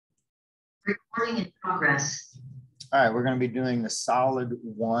Recording in progress. All right, we're going to be doing the solid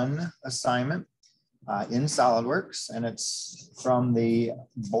 1 assignment in SolidWorks, and it's from the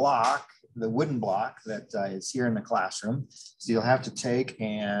block, the wooden block that is here in the classroom. So you'll have to take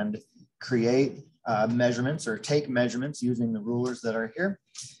and create measurements or take measurements using the rulers that are here.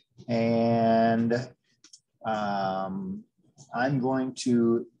 And I'm going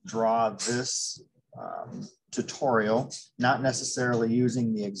to draw this tutorial, not necessarily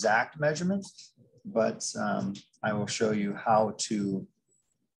using the exact measurements, but I will show you how to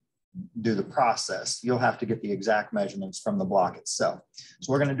do the process. You'll have to get the exact measurements from the block itself.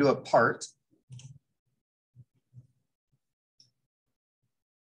 So we're going to do a part.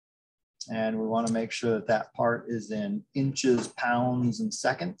 And we want to make sure that that part is in inches, pounds, and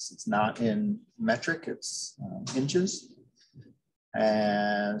seconds. It's not in metric, it's inches.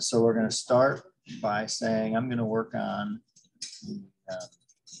 And so we're going to start by saying I'm going to work on,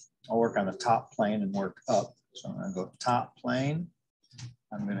 I'll work on the top plane and work up. So I'm going to go top plane.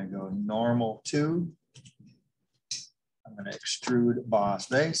 I'm going to go normal 2. I'm going to extrude boss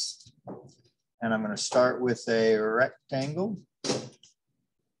base. And I'm going to start with a rectangle.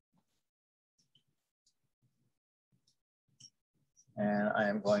 And I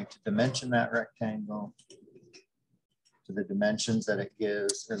am going to dimension that rectangle to the dimensions that it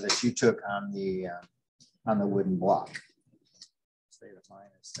gives, or that you took on the wooden block. Say that mine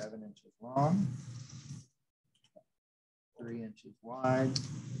is 7 inches long, 3 inches wide.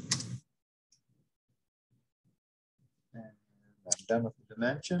 And I'm done with the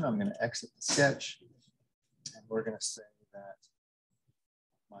dimension. I'm going to exit the sketch, and we're going to say that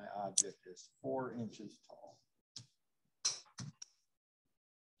my object is 4 inches tall.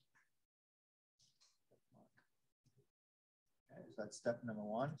 Okay, so that's step number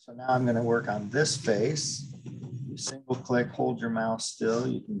 1. So now I'm going to work on this face. You single click, hold your mouse still.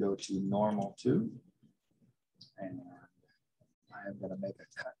 You can go to normal 2. And I am going to make a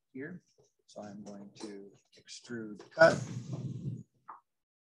cut here. So I'm going to extrude cut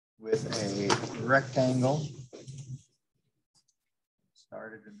with a rectangle.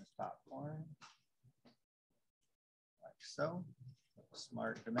 Started in the top corner, like so.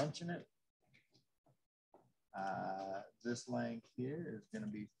 Smart dimension it. This length here is going to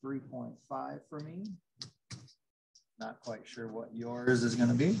be 3.5 for me. Not quite sure what yours is going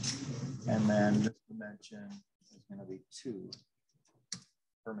to be. And then this dimension is going to be 2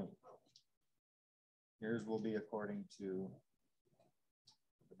 for me. Yours will be according to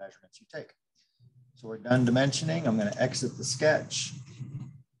the measurements you take. So we're done dimensioning. I'm going to exit the sketch.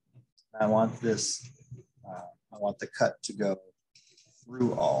 I want this, I want the cut to go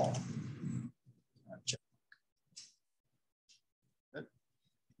through all. Good.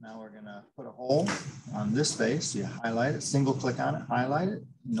 Now we're going to put a hole on this face. You highlight it, single click on it, highlight it,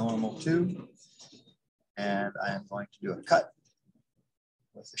 normal 2. And I am going to do a cut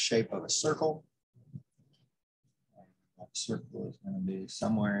with the shape of a circle. And that circle is going to be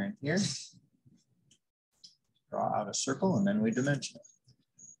somewhere in here. Draw out a circle and then we dimension it.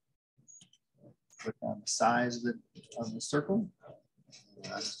 Click on the size of the circle.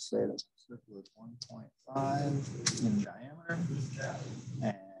 Let's say that the circle is 1.5 in diameter.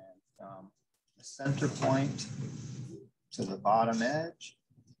 And from the center point to the bottom edge,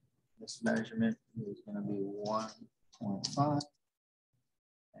 this measurement is going to be 1.5.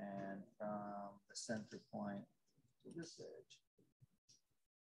 And from the center point to this edge,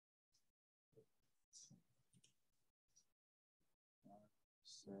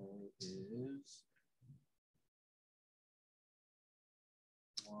 so is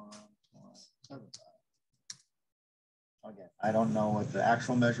 1.75. Again, I don't know what the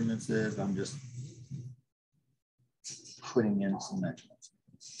actual measurements is. I'm just putting in some measurements.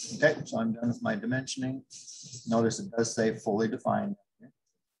 Okay, so I'm done with my dimensioning. Notice it does say fully defined. I'm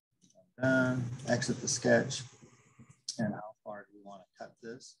done. Exit the sketch. And how far do we want to cut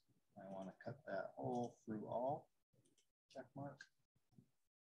this? I want to cut that hole through all. Check mark.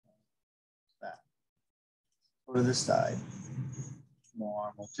 That. Go to this side.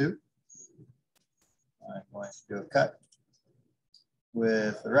 Normal 2. I'm going to do a cut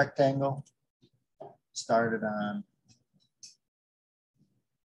with a rectangle. Started on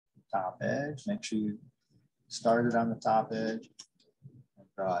the top edge. Make sure you start it on the top edge and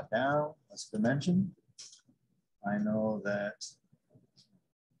draw it down. Let's dimension. I know that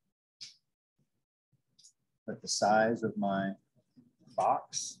the size of my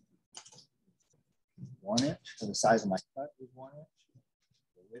box is 1 inch. So the size of my cut is 1 inch.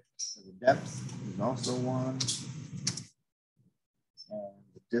 The width or the depth is also 1. And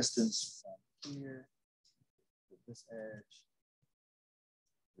the distance from here to this edge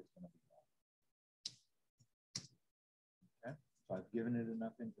is going to be I've given it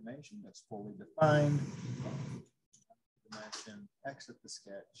enough information. It's fully defined. Dimension, exit the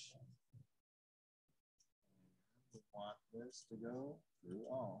sketch. We want this to go through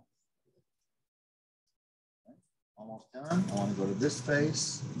all. Okay. Almost done. I want to go to this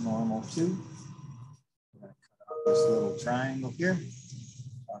face, normal 2. I'm going to cut off this little triangle here.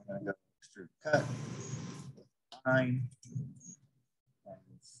 I'm going to go extrude cut, line, and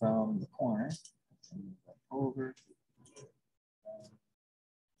from the corner, move that over.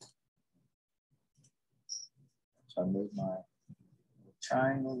 So I made my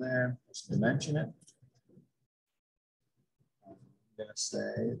triangle there, just dimension it. I'm going to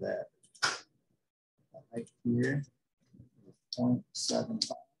say that the height here is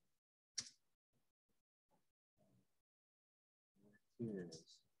 0.75. Here is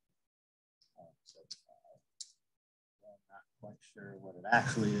 0.75. I'm not quite sure what it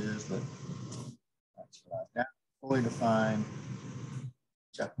actually is, but that's what I've got. Fully defined,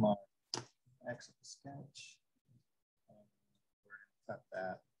 check mark, exit the sketch. And we're going to cut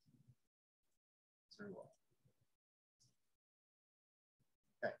that through all.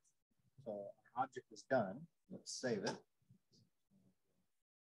 Okay, so our object is done. Let's save it.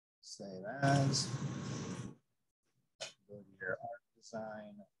 Save as. Go to your art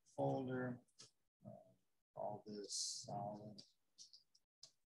design folder. Call this solid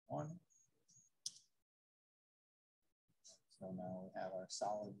 1. So now we have our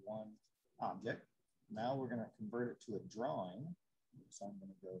solid 1 object. Now we're going to convert it to a drawing. So I'm going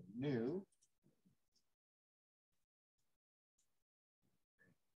to go new,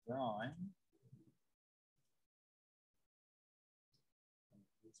 drawing,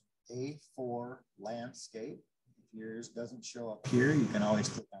 A4 landscape. If yours doesn't show up here, you can always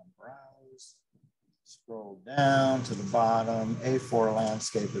click on browse, scroll down to the bottom. A4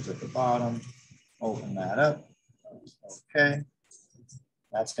 landscape is at the bottom. Open that up. Okay.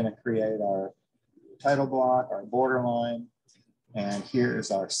 That's going to create our title block, our borderline. And here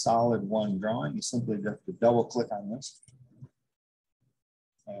is our solid 1 drawing. You simply have to double click on this.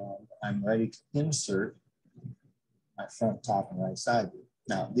 And I'm ready to insert my front, top, and right side view.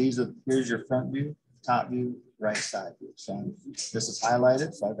 Now, here's your front view, top view, right side view. So this is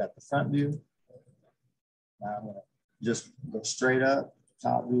highlighted. So I've got the front view. Now I'm going to just go straight up,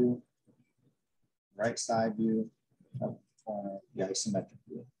 top view, right side view, corner, the isometric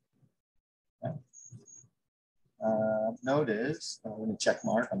view. Okay. Notice, let me check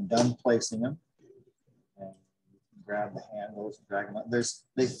mark, I'm done placing them. And grab the handles and drag them up.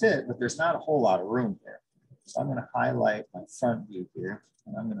 They fit, but there's not a whole lot of room there. So I'm going to highlight my front view here,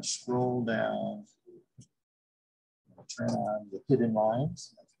 and I'm going to scroll down, turn on the hidden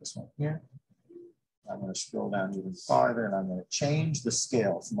lines. That's this one here. I'm going to scroll down even farther, and I'm going to change the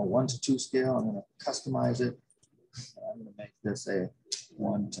scale from a 1 to 2 scale. I'm going to customize it. And I'm going to make this a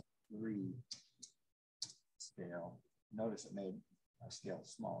 1 to 3 scale. Notice it made my scale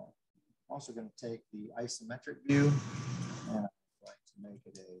smaller. I'm also going to take the isometric view, and I'm going to make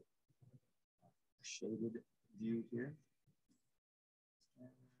it a shaded view here.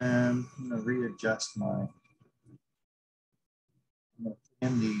 And I'm going to readjust my, I'm going to put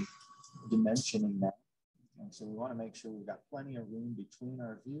in the dimensioning now. And so we want to make sure we've got plenty of room between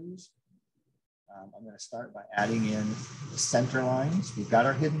our views. I'm going to start by adding in the center lines. We've got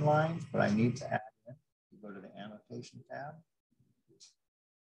our hidden lines, but I need to add in. We go to the annotation tab.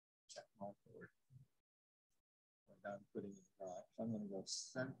 Check mark forward. We're done putting in the drawing. So I'm going to go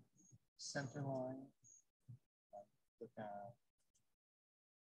center line. Click on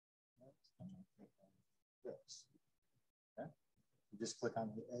this. Okay. You just click on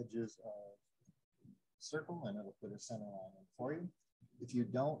the edges of the circle, and it'll put a center line in for you. If you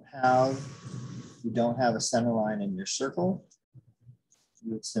don't have a center line in your circle,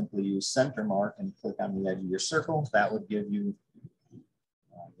 you would simply use center mark and click on the edge of your circle. That would give you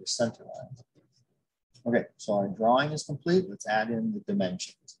your center line. Okay, so our drawing is complete. Let's add in the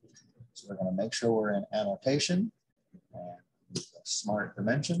dimensions. So we're going to make sure we're in annotation and use a smart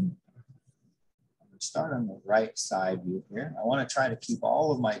dimension. I'm going to start on the right side view here. I want to try to keep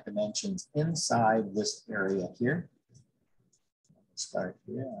all of my dimensions inside this area here. Start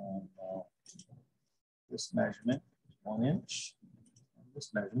here, and this measurement is 1 inch. And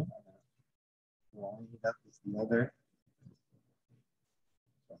this measurement, I'm going to line it up with the other.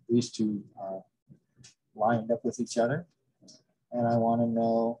 So these two are lined up with each other, and I want to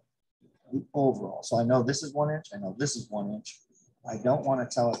know the overall. So I know this is 1 inch. I know this is 1 inch. I don't want to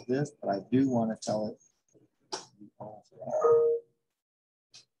tell it this, but I do want to tell it the overall.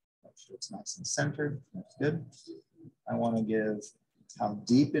 Make sure it's nice and centered. That's good. I want to give how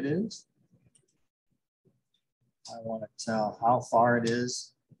deep it is, I want to tell how far it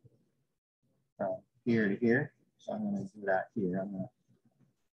is from here to here. So I'm going to do that here. I'm going to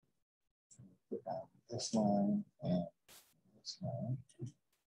put down this line and this line.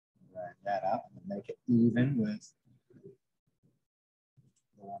 Drag that out and make it even with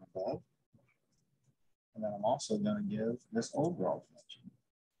the one above. And then I'm also going to give this overall dimension.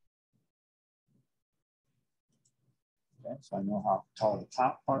 Okay, so I know how tall the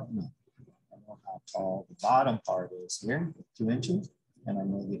top part is. I know how tall the bottom part is here, 2 inches. And I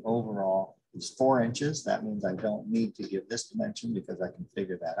know the overall is 4 inches. That means I don't need to give this dimension because I can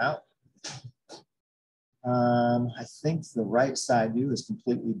figure that out. I think the right side view is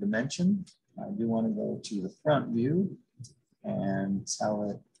completely dimensioned. I do want to go to the front view and tell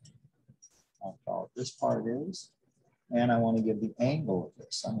it how tall this part is. And I want to give the angle of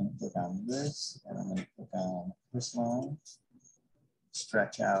this. I'm going to click on this and I'm going to click on this line,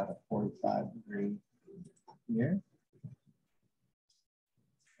 stretch out a 45-degree here.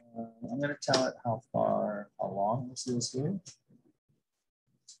 I'm going to tell it how long this is here.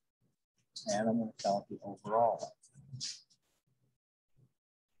 And I'm going to tell it the overall length.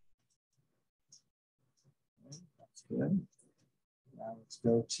 Okay, that's good. Now let's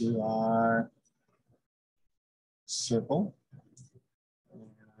go to our circle. And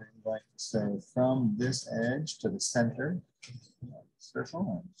I'm going to say from this edge to the center of the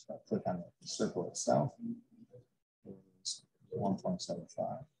circle. And so I'll click on the circle itself. It's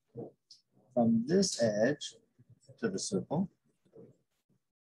 1.75. From this edge to the circle,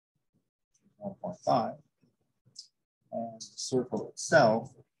 1.5, and the circle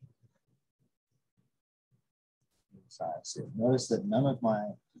itself. So notice that none of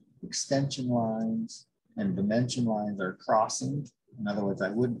my extension lines and dimension lines are crossing. In other words, I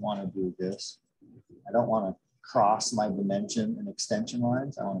wouldn't want to do this. I don't want to cross my dimension and extension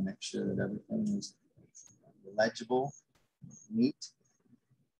lines. I want to make sure that everything is legible, neat.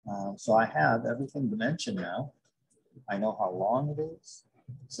 So I have everything dimensioned now. I know how long it is,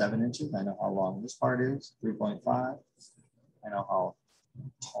 7 inches. I know how long this part is, 3.5. I know how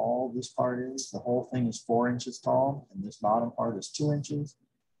tall this part is. The whole thing is 4 inches tall, and this bottom part is 2 inches.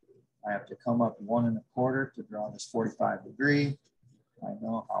 I have to come up 1 1/4 to draw this 45-degree. I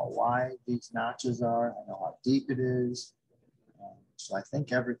know how wide these notches are. I know how deep it is. So I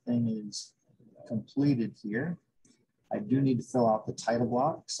think everything is completed here. I do need to fill out the title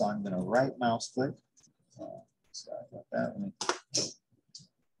block, so I'm going to right mouse click. Sorry about that.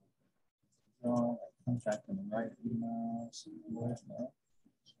 Contract in the right mouse.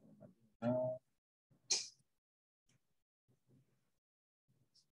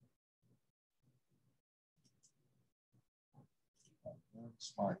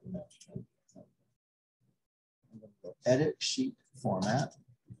 Smart dimension. I'm going to go edit sheet format.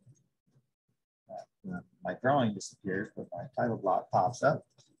 My drawing disappears, but my title block pops up.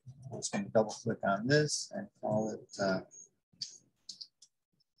 I'm just going to double click on this and call it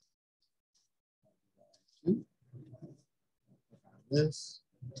this.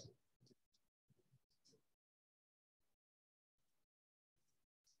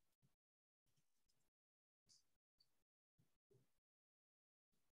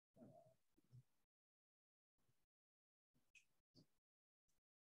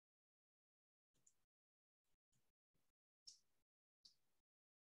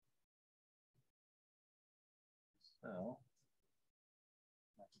 So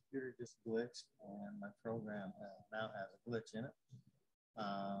my computer just glitched and my program now has a glitch in it.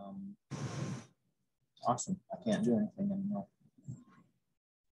 Awesome. I can't do anything anymore.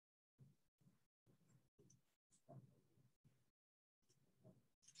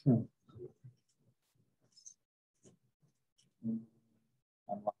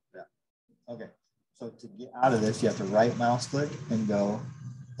 Unlock that. Okay. So to get out of this, you have to right mouse click and go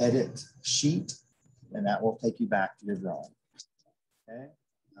edit sheet, and that will take you back to your drawing. Okay.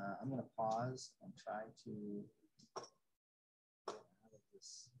 I'm going to pause and try to get out of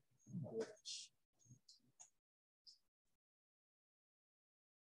this glitch.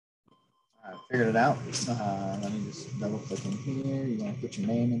 All right, figured it out. Let me just double click in here. You want to put your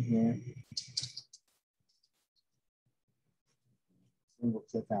name in here. Single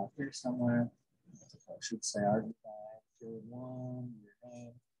click out here somewhere. I should say RG5, period 1, your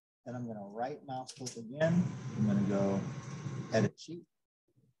name. Then I'm going to right mouse click again. I'm going to go edit sheet.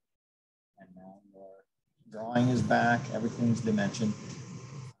 And now your drawing is back. Everything's dimensioned.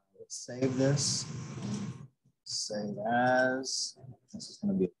 Let's save this. Save as. This is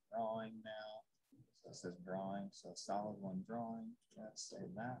going to be a drawing now. So it says drawing. So solid 1 drawing. Let's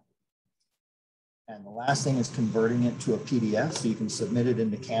save that. And the last thing is converting it to a PDF so you can submit it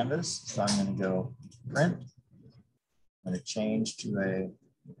into Canvas. So I'm going to go print. I'm going to change to a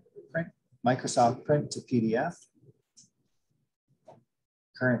print, Microsoft Print to PDF.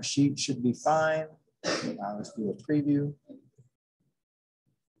 Current sheet should be fine. Now let's do a preview.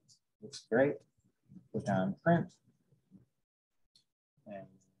 Looks great. Click on print. And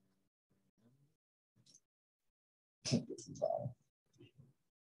can't get the bottom.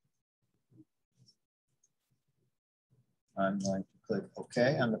 I'm going to click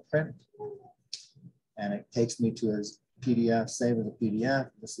OK on the print. And it takes me to his PDF, save as a PDF.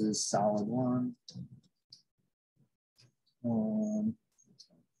 This is solid one.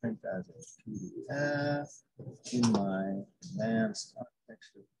 Print as a PDF in my advanced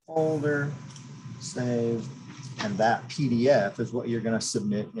architecture folder, save, and that PDF is what you're going to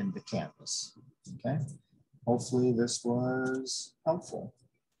submit into Canvas. Okay, hopefully this was helpful.